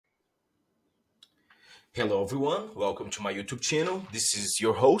Hello everyone, welcome to my YouTube channel. This is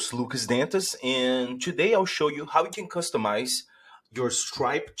your host Lucas Dantas, and today I'll show you how you can customize your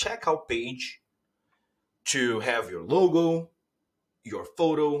Stripe checkout page to have your logo, your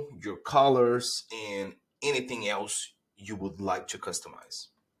photo, your colors, and anything else you would like to customize.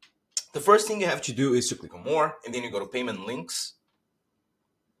 The first thing you have to do is to click on more, and then you go to payment links.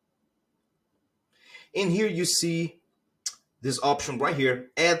 And here you see this option right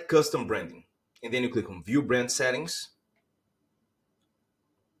here, add custom branding. And then you click on view brand settings.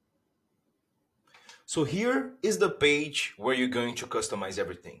 So here is the page where you're going to customize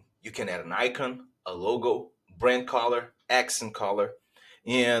everything. You can add an icon, a logo, brand color, accent color.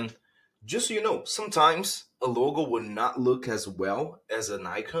 And just so you know, sometimes a logo will not look as well as an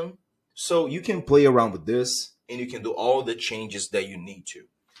icon. So you can play around with this and you can do all the changes that you need to.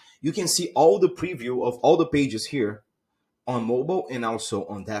 You can see all the preview of all the pages here on mobile and also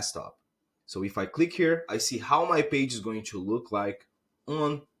on desktop. So if I click here, I see how my page is going to look like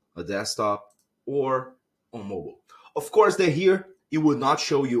on a desktop or on mobile. Of course, that here, it will not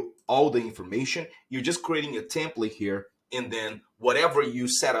show you all the information. You're just creating a template here, and then whatever you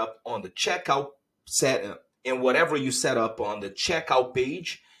set up on the checkout on the checkout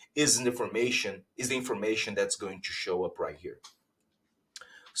page is the information that's going to show up right here.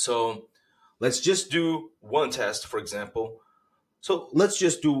 So let's just do one test, for example. So let's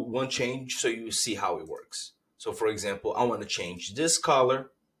just do one change so you see how it works. So for example, I want to change this color.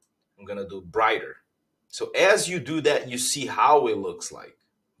 I'm going to do brighter. So as you do that, you see how it looks like.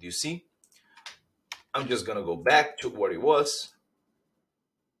 Do you see? I'm just going to go back to what it was.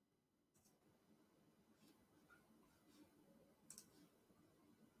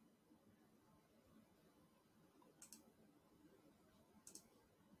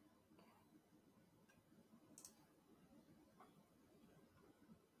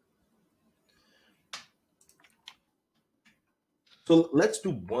 So let's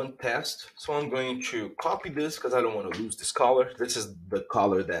do one test. So I'm going to copy this because I don't want to lose this color. This is the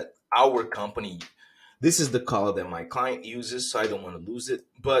color that this is the color that my client uses, so I don't want to lose it.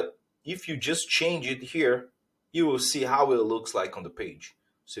 But if you just change it here, you will see how it looks like on the page.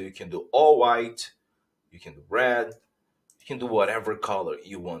 So you can do all white, you can do red, you can do whatever color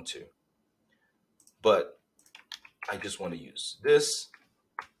you want to. But I just want to use this.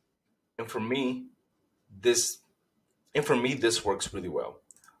 And for me, this works really well.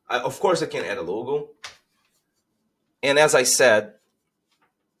 Of course, I can add a logo. And as I said,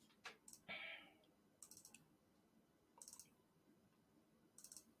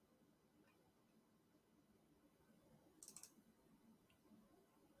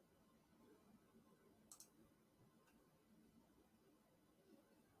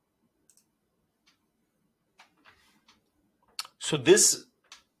 so this,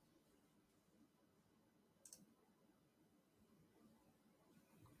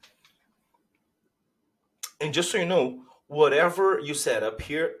 and just so you know, whatever you set up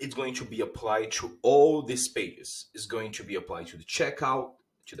here, it's going to be applied to all these pages. It's going to be applied to the checkout,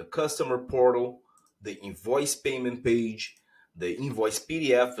 to the customer portal, the invoice payment page, the invoice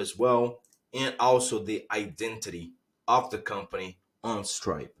PDF as well, and also the identity of the company on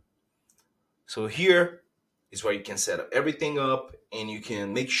Stripe. So here is where you can set up everything up, and you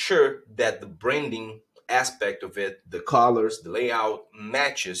can make sure that the branding aspect of it, the colors, the layout,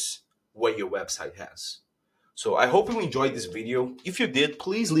 matches what your website has. So I hope you enjoyed this video. If you did,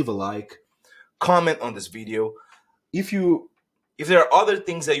 please leave a like, comment on this video. If there are other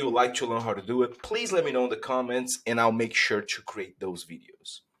things that you would like to learn how to do it, please let me know in the comments and I'll make sure to create those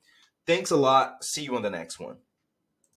videos. Thanks a lot. See you on the next one.